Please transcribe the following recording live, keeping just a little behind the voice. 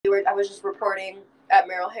I was just reporting at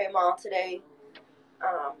Merrill Hay Mall today,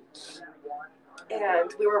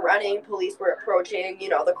 and we were running. Police were approaching,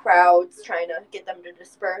 the crowds, trying to get them to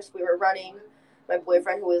disperse. We were running. My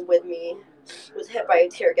boyfriend, who was with me, was hit by a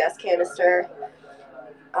tear gas canister.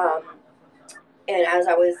 And as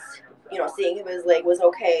I was, seeing if his leg was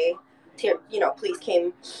okay, police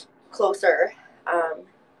came closer.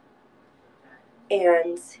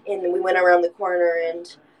 And we went around the corner,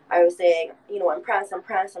 and I was saying, I'm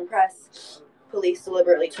pressed. Police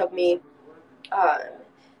deliberately took me,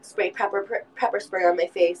 sprayed pepper spray on my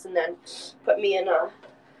face, and then put me in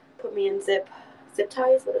zip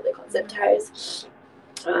ties. What are they called? Zip ties.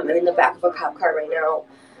 I'm in the back of a cop car right now.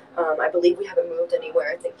 I believe we haven't moved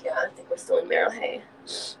anywhere. I think we're still in Merrill Hay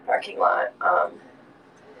parking lot.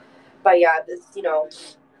 But yeah,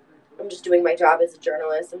 I'm just doing my job as a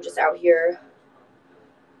journalist. I'm just out here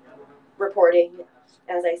reporting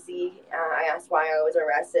as I see. I asked why I was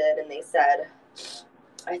arrested, and they said,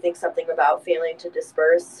 I think something about failing to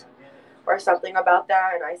disperse or something about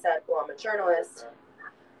that. And I said, well, I'm a journalist.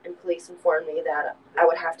 And police informed me that I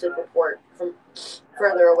would have to report from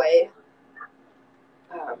further away.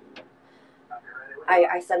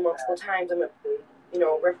 I said multiple times, I'm a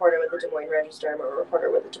reporter with the Des Moines Register. I'm a reporter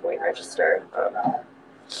with the Des Moines Register.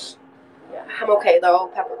 Yeah, I'm okay though.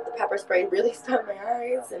 The pepper spray really stung my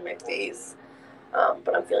eyes and my face,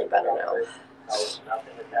 but I'm feeling better now.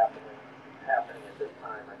 Nothing is happening at this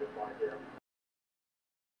time. I just want to